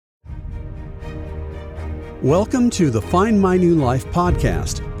Welcome to the Find My New Life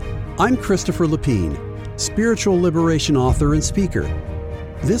podcast. I'm Christopher Lapine, spiritual liberation author and speaker.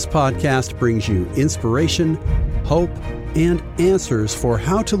 This podcast brings you inspiration, hope, and answers for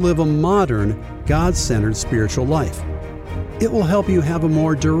how to live a modern, God-centered spiritual life. It will help you have a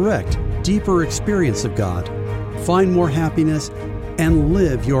more direct, deeper experience of God, find more happiness, and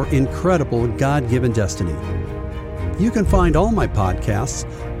live your incredible God-given destiny. You can find all my podcasts,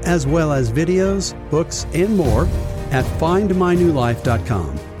 as well as videos, books, and more at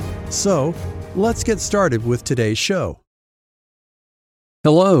findmynewlife.com. So, let's get started with today's show.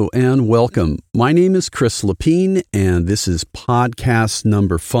 Hello and welcome. My name is Chris Lapine, and this is podcast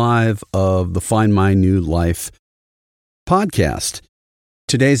number 5 of the Find My New Life podcast.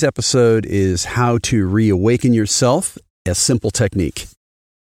 Today's episode is How to Reawaken Yourself, a Simple Technique.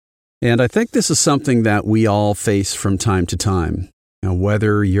 And I think this is something that we all face from time to time. Now,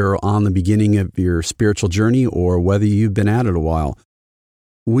 whether you're on the beginning of your spiritual journey or whether you've been at it a while,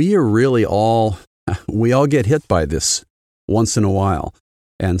 we all get hit by this once in a while.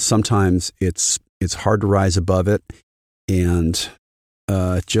 And sometimes it's hard to rise above it and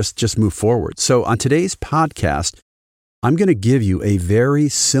just move forward. So on today's podcast, I'm going to give you a very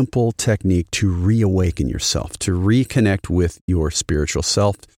simple technique to reawaken yourself, to reconnect with your spiritual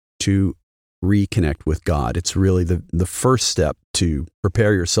self, to reconnect with God. It's really the first step to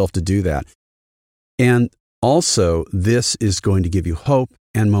prepare yourself to do that. And also, this is going to give you hope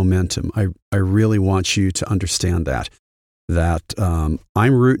and momentum. I really want you to understand that I'm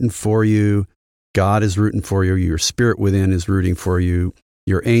rooting for you. God is rooting for you. Your spirit within is rooting for you.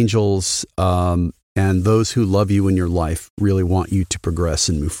 Your angels and those who love you in your life really want you to progress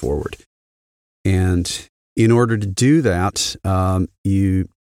and move forward. And in order to do that, you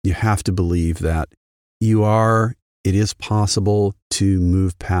have to believe that it is possible to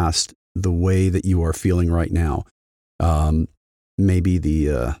move past the way that you are feeling right now. Maybe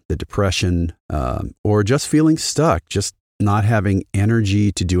the depression, or just feeling stuck, just not having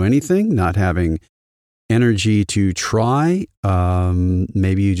energy to do anything, not having energy to try.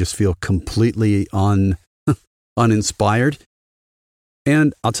 Maybe you just feel completely uninspired.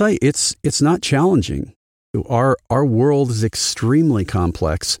 And I'll tell you, it's not challenging. Our world is extremely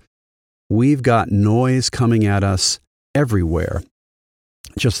complex. We've got noise coming at us everywhere.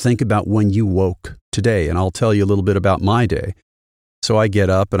 Just think about when you woke today, and I'll tell you a little bit about my day. So I get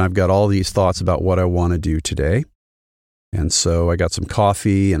up and I've got all these thoughts about what I want to do today. And so I got some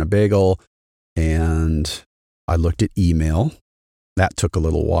coffee and a bagel, and I looked at email. That took a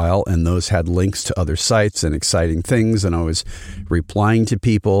little while, and those had links to other sites and exciting things, and I was replying to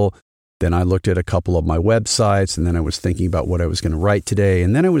people. Then I looked at a couple of my websites, and then I was thinking about what I was going to write today.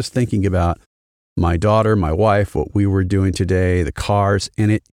 And then I was thinking about my daughter, my wife, what we were doing today, the cars.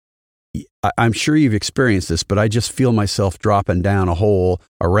 And I'm sure you've experienced this, but I just feel myself dropping down a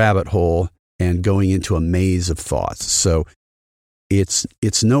rabbit hole, and going into a maze of thoughts. So it's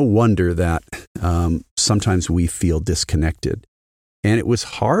no wonder that sometimes we feel disconnected. And it was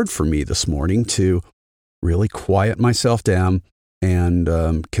hard for me this morning to really quiet myself down and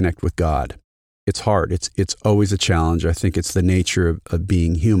connect with God. It's hard. It's always a challenge. I think it's the nature of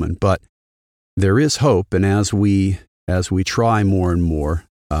being human. But there is hope, and as we try more and more,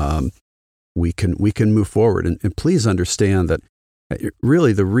 we can move forward. And please understand that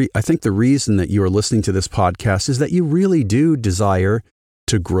really I think the reason that you are listening to this podcast is that you really do desire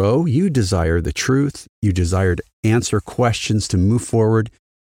to grow. You desire the truth. You desire to answer questions, to move forward.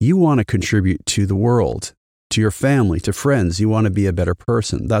 You want to contribute to the world, to your family, to friends. You want to be a better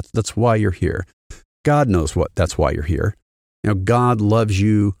person. That's why you're here. God knows that's why you're here. God loves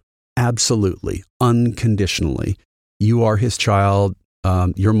you absolutely, unconditionally. You are his child.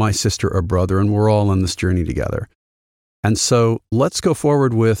 You're my sister or brother, and we're all on this journey together. And so let's go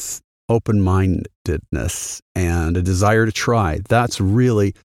forward with open-mindedness and a desire to try. That's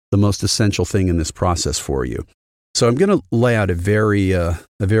really the most essential thing in this process for you. So I'm going to lay out a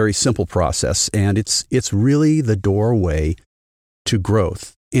very simple process, and it's really the doorway to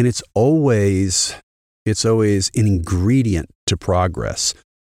growth. And it's always an ingredient to progress.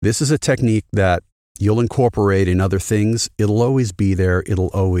 This is a technique that you'll incorporate in other things. It'll always be there. It'll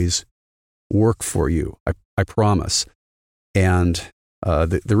always work for you. I promise. And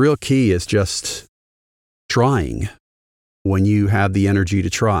the real key is just trying when you have the energy to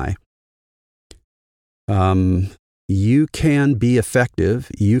try. You can be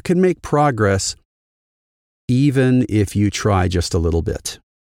effective. You can make progress even if you try just a little bit.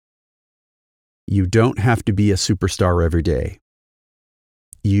 You don't have to be a superstar every day.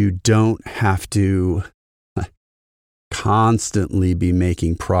 You don't have to constantly be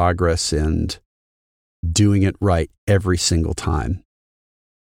making progress and doing it right every single time.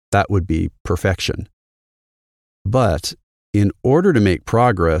 That would be perfection. But in order to make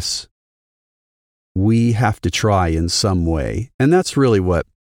progress, we have to try in some way. And that's really what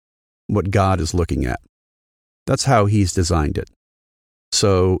God is looking at. That's how He's designed it.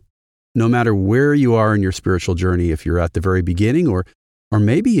 So no matter where you are in your spiritual journey, if you're at the very beginning, or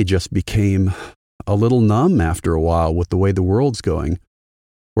maybe you just became a little numb after a while with the way the world's going,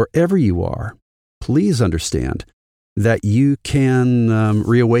 wherever you are, please understand that you can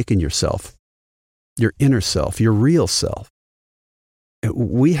reawaken yourself, your inner self, your real self.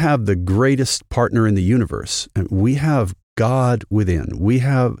 We have the greatest partner in the universe, and we have God within. We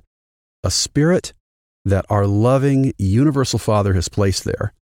have a spirit that our loving universal Father has placed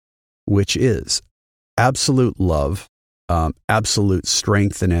there, which is absolute love, absolute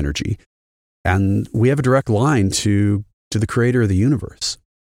strength and energy. And we have a direct line to the creator of the universe.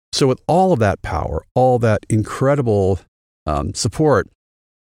 So with all of that power, all that incredible support,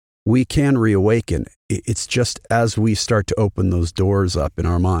 we can reawaken. It's just as we start to open those doors up in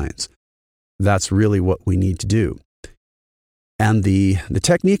our minds. That's really what we need to do. And the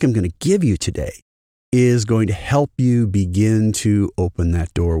technique I'm going to give you today is going to help you begin to open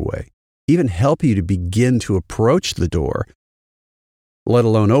that doorway, even help you to begin to approach the door, let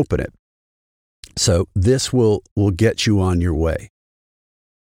alone open it. So this will get you on your way.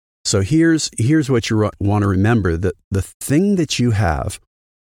 So here's what you want to remember, that the thing that you have,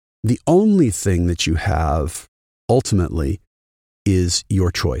 the only thing that you have ultimately is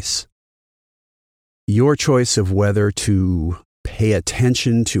your choice. Your choice of whether to pay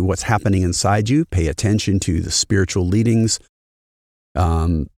attention to what's happening inside you, pay attention to the spiritual leadings,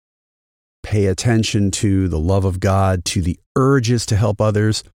 pay attention to the love of God, to the urges to help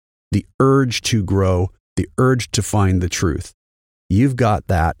others, the urge to grow, the urge to find the truth. You've got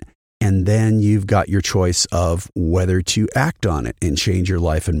that, and then you've got your choice of whether to act on it and change your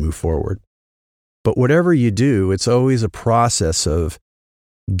life and move forward. But whatever you do, it's always a process of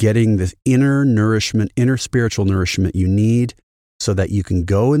getting the inner nourishment, inner spiritual nourishment you need so that you can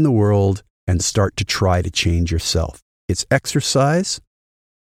go in the world and start to try to change yourself. It's exercise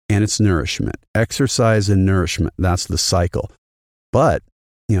and it's nourishment. Exercise and nourishment, that's the cycle. But,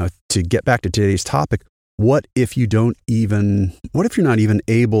 to get back to today's topic, what if you're not even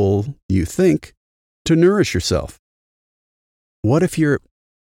able, you think, to nourish yourself? What if you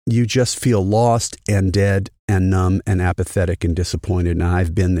just feel lost and dead and numb and apathetic and disappointed? And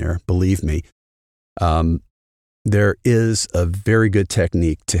I've been there, believe me. There is a very good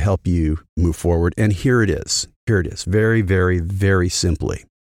technique to help you move forward. And here it is. Very, very, very simply.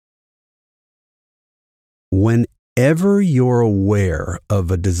 Whenever you're aware of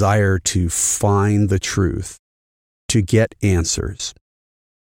a desire to find the truth, to get answers,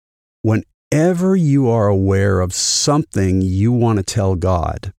 whenever you are aware of something you want to tell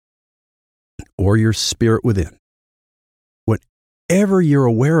God or your spirit within, whenever you're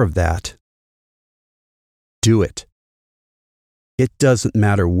aware of that, do it. It doesn't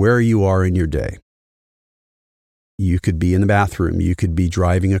matter where you are in your day. You could be in the bathroom. You could be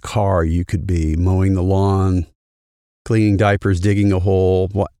driving a car. You could be mowing the lawn, cleaning diapers, digging a hole,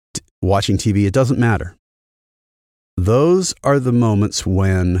 watching TV. It doesn't matter. Those are the moments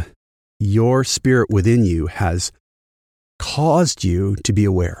when your spirit within you has caused you to be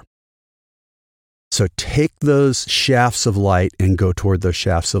aware. So take those shafts of light and go toward those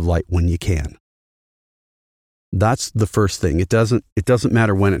shafts of light when you can. That's the first thing. It doesn't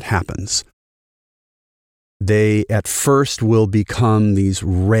matter when it happens. They at first will become these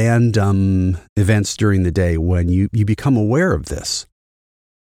random events during the day when you become aware of this.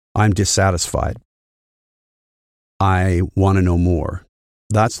 I'm dissatisfied. I want to know more.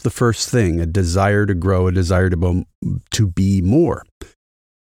 That's the first thing, a desire to grow, a desire to be more.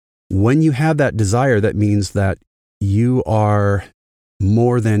 When you have that desire, that means that you are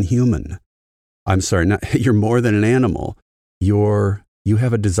more than human. You're more than an animal. You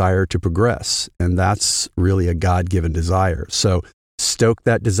have a desire to progress, and that's really a God-given desire. So stoke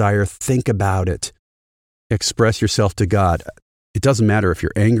that desire, think about it, express yourself to God. It doesn't matter if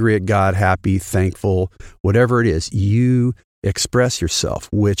you're angry at God, happy, thankful, whatever it is, you express yourself,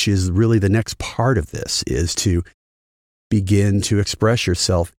 which is really the next part of this, is to begin to express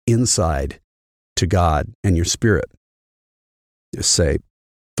yourself inside to God and your spirit. Just say,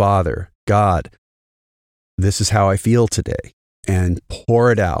 Father, God, this is how I feel today. And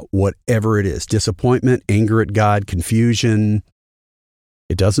pour it out, whatever it is. Disappointment, anger at God, confusion.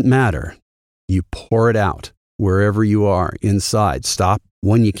 It doesn't matter. You pour it out wherever you are inside. Stop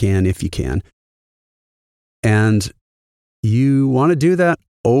when you can, if you can. And you want to do that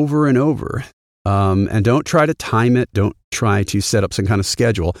over and over. And don't try to time it. Don't try to set up some kind of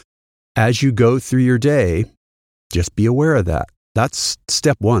schedule. As you go through your day, just be aware of that. That's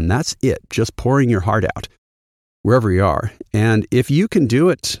step one. That's it. Just pouring your heart out wherever you are. And if you can do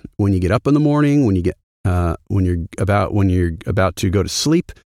it when you get up in the morning, when you're about to go to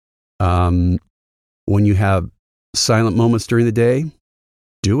sleep, when you have silent moments during the day,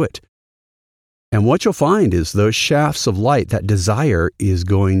 do it. And what you'll find is those shafts of light, that desire is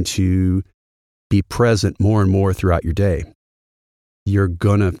going to be present more and more throughout your day. You're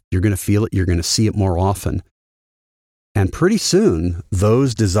gonna feel it. You're gonna see it more often. And pretty soon,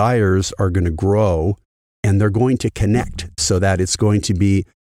 those desires are going to grow and they're going to connect so that it's going to be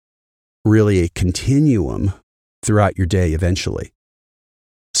really a continuum throughout your day eventually.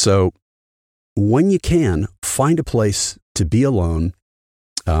 So when you can, find a place to be alone,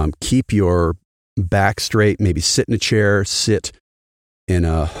 keep your back straight, maybe sit in a chair, sit in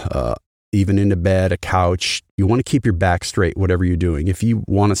even in a bed, a couch. You want to keep your back straight, whatever you're doing. If you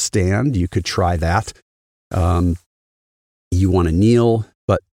want to stand, you could try that. You want to kneel,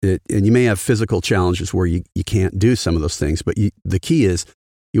 and you may have physical challenges where you can't do some of those things. But the key is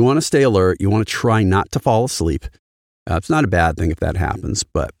you want to stay alert. You want to try not to fall asleep. It's not a bad thing if that happens,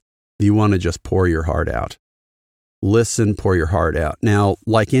 but you want to just pour your heart out. Listen, pour your heart out. Now,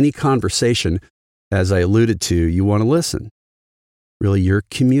 like any conversation, as I alluded to, you want to listen. Really, you're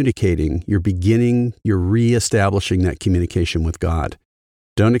communicating. You're reestablishing that communication with God.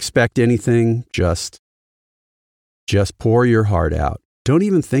 Don't expect anything. Just pour your heart out. Don't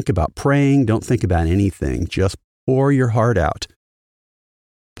even think about praying. Don't think about anything. Just pour your heart out.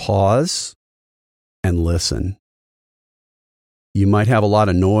 Pause and listen. You might have a lot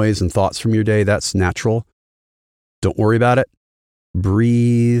of noise and thoughts from your day. That's natural. Don't worry about it.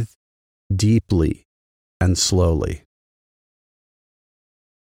 Breathe deeply and slowly.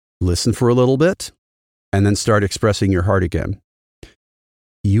 Listen for a little bit and then start expressing your heart again.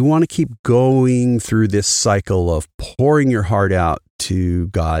 You want to keep going through this cycle of pouring your heart out to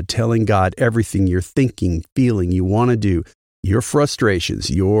God, telling God everything you're thinking, feeling, you want to do, your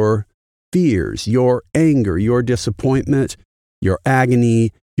frustrations, your fears, your anger, your disappointment, your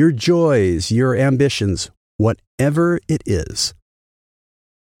agony, your joys, your ambitions, whatever it is.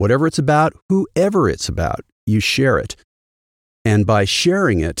 Whatever it's about, whoever it's about, you share it. And by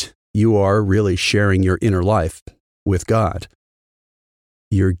sharing it, you are really sharing your inner life with God.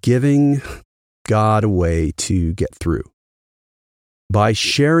 You're giving God a way to get through. By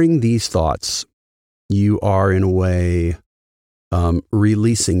sharing these thoughts, you are in a way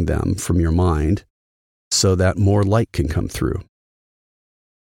releasing them from your mind so that more light can come through.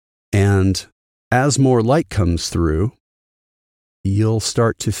 And as more light comes through, you'll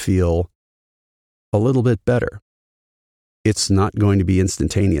start to feel a little bit better. It's not going to be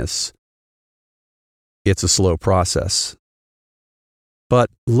instantaneous. It's a slow process. But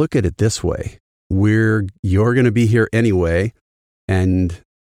look at it this way. You're going to be here anyway, and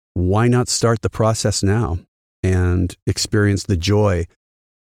why not start the process now and experience the joy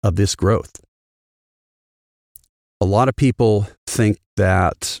of this growth? A lot of people think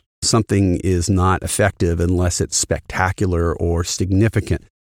that something is not effective unless it's spectacular or significant.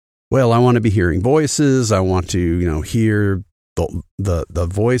 Well, I want to be hearing voices. I want to, hear the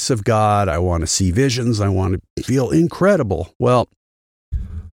voice of God. I want to see visions. I want to feel incredible. Well,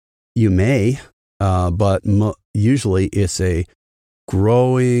 you may, but usually it's a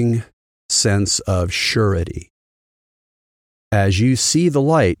growing sense of surety. As you see the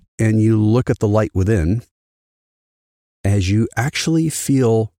light and you look at the light within, as you actually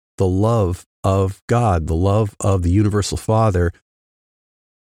feel the love of God, the love of the Universal Father,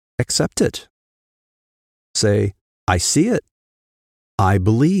 accept it. Say, I see it. I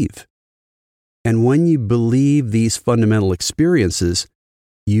believe. And when you believe these fundamental experiences,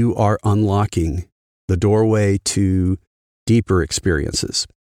 you are unlocking the doorway to deeper experiences.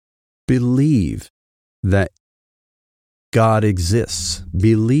 Believe that God exists.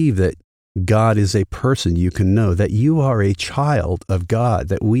 Believe that God is a person you can know, that you are a child of God,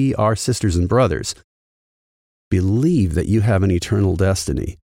 that we are sisters and brothers. Believe that you have an eternal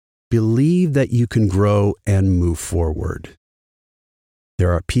destiny. Believe that you can grow and move forward.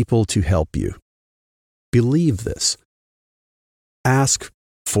 There are people to help you. Believe this. Ask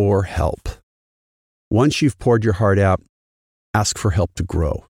for help. Once you've poured your heart out, ask for help to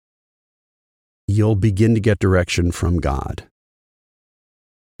grow. You'll begin to get direction from God.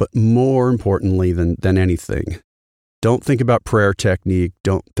 But more importantly than anything, don't think about prayer technique.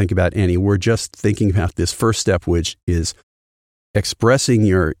 Don't think about any. We're just thinking about this first step, which is expressing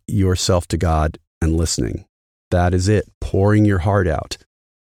yourself to God and listening. That is it. Pouring your heart out.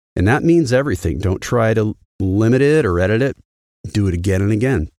 And that means everything. Don't try to limit it or edit it. Do it again and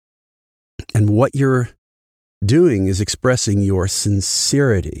again. And what you're doing is expressing your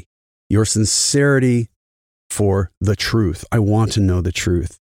sincerity for the truth. I want to know the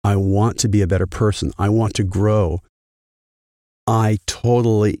truth. I want to be a better person. I want to grow. I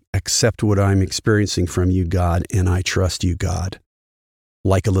totally accept what I'm experiencing from you, God, and I trust you, God,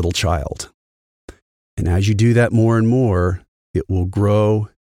 like a little child. And as you do that more and more, it will grow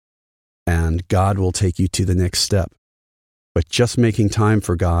and God will take you to the next step. But just making time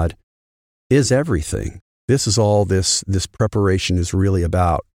for God is everything. This is all this preparation is really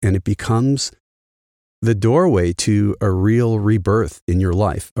about. And it becomes the doorway to a real rebirth in your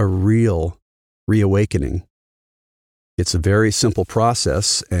life, a real reawakening. It's a very simple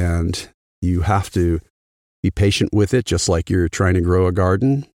process, and you have to be patient with it, just like you're trying to grow a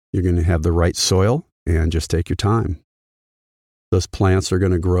garden. You're going to have the right soil, and just take your time. Those plants are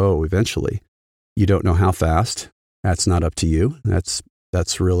going to grow eventually. You don't know how fast. That's not up to you. That's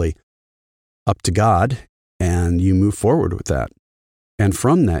really up to God, and you move forward with that. And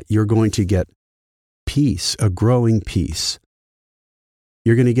from that, you're going to get peace, a growing peace.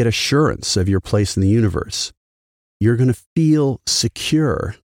 You're going to get assurance of your place in the universe. You're going to feel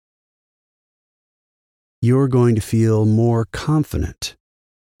secure. You're going to feel more confident.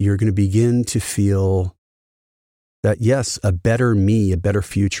 You're going to begin to feel that, yes, a better me, a better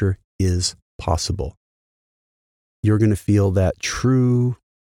future is possible. You're going to feel that true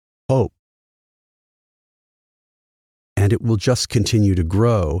hope. And it will just continue to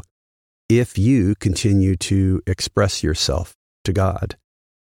grow if you continue to express yourself to God.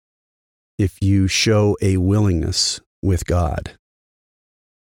 If you show a willingness with God.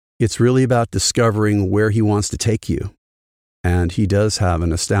 It's really about discovering where He wants to take you. And He does have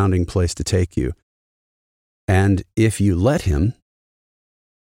an astounding place to take you. And if you let Him,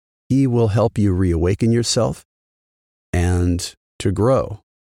 He will help you reawaken yourself and to grow.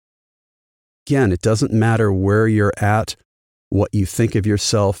 Again, it doesn't matter where you're at, what you think of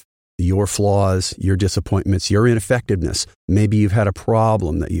yourself, your flaws, your disappointments, your ineffectiveness. Maybe you've had a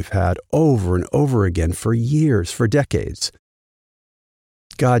problem that you've had over and over again for years, for decades.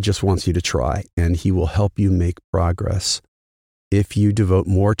 God just wants you to try, and He will help you make progress. If you devote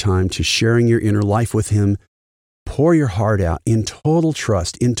more time to sharing your inner life with Him, pour your heart out in total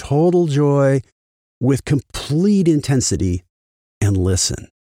trust, in total joy, with complete intensity, and listen.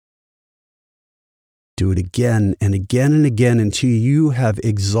 Do it again and again and again until you have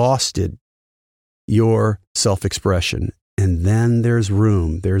exhausted your self-expression. And then there's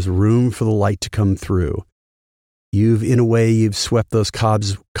room for the light to come through. In a way, you've swept those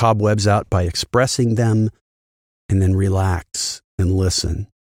cobwebs out by expressing them, and then relax and listen.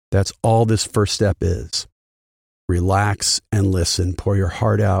 That's all this first step is. Relax and listen. Pour your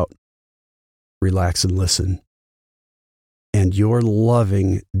heart out. Relax and listen. And your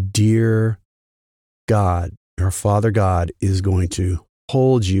loving, dear God, our Father God, is going to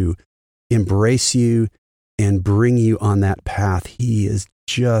hold you, embrace you, and bring you on that path He is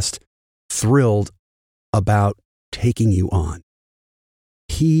just thrilled about taking you on.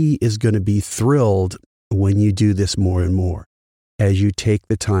 He is going to be thrilled when you do this more and more, as you take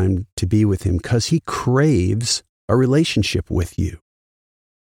the time to be with Him, because He craves a relationship with you.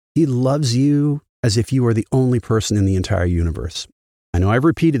 He loves you as if you are the only person in the entire universe. I know I've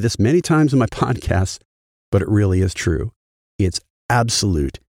repeated this many times in my podcast, but it really is true. It's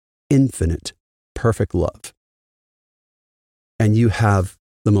absolute, infinite, perfect love. And you have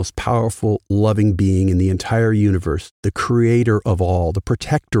the most powerful, loving being in the entire universe, the creator of all, the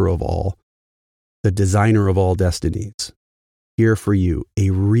protector of all, the designer of all destinies, here for you, a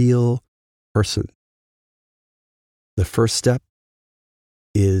real person. The first step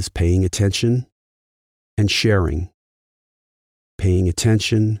is paying attention and sharing. Paying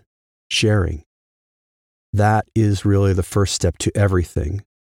attention, sharing. That is really the first step to everything.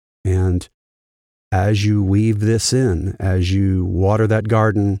 And as you weave this in, as you water that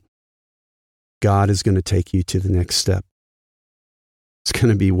garden, God is going to take you to the next step. It's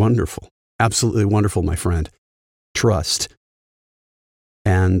going to be wonderful. Absolutely wonderful, my friend. Trust.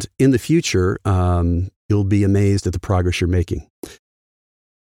 And in the future, you'll be amazed at the progress you're making.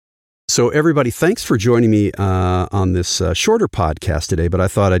 So everybody, thanks for joining me on this shorter podcast today, but I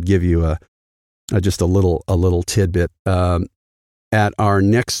thought I'd give you just a little tidbit. At our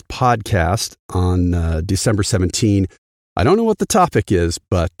next podcast on December 17, I don't know what the topic is,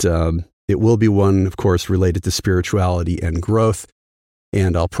 but it will be one, of course, related to spirituality and growth.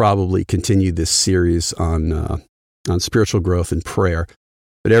 And I'll probably continue this series on spiritual growth and prayer.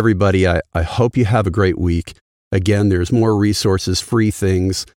 But everybody, I hope you have a great week. Again, there's more resources, free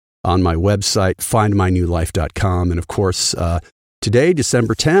things on my website, findmynewlife.com. And of course, today,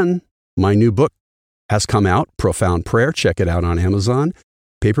 December 10, my new book has come out, Profound Prayer. Check it out on Amazon.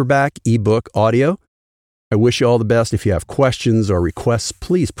 Paperback, ebook, audio. I wish you all the best. If you have questions or requests,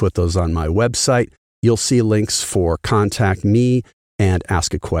 please put those on my website. You'll see links for Contact Me and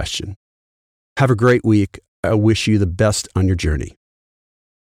Ask a Question. Have a great week. I wish you the best on your journey.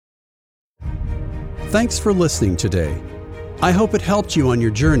 Thanks for listening today. I hope it helped you on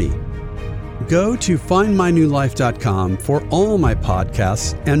your journey. Go to findmynewlife.com for all my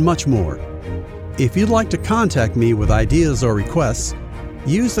podcasts and much more. If you'd like to contact me with ideas or requests,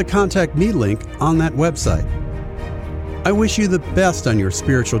 use the Contact Me link on that website. I wish you the best on your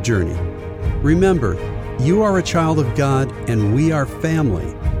spiritual journey. Remember, you are a child of God and we are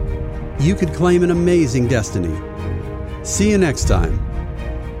family. You could claim an amazing destiny. See you next time.